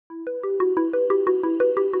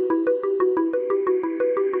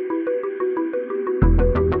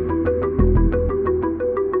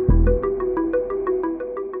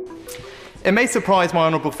It may surprise my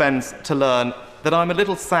honourable friends to learn that I'm a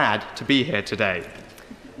little sad to be here today,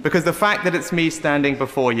 because the fact that it's me standing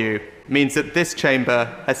before you means that this chamber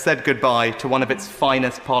has said goodbye to one of its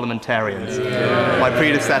finest parliamentarians, my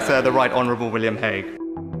predecessor, the Right Honourable William Hague.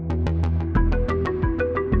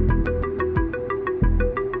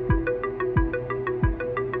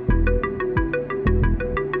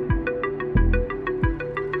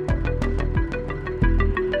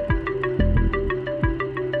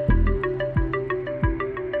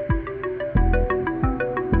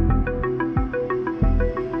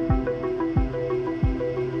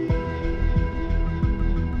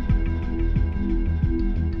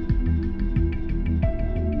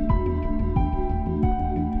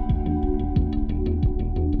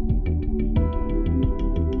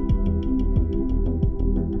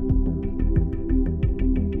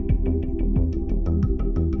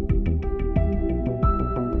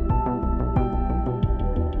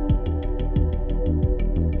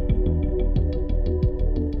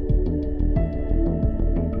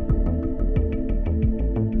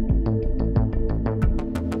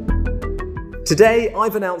 Today,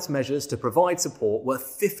 I've announced measures to provide support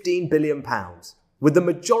worth £15 billion, with the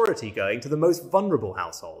majority going to the most vulnerable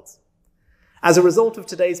households. As a result of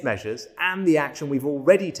today's measures and the action we've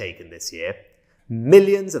already taken this year,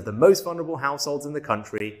 millions of the most vulnerable households in the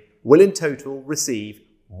country will in total receive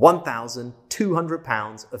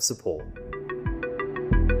 £1,200 of support.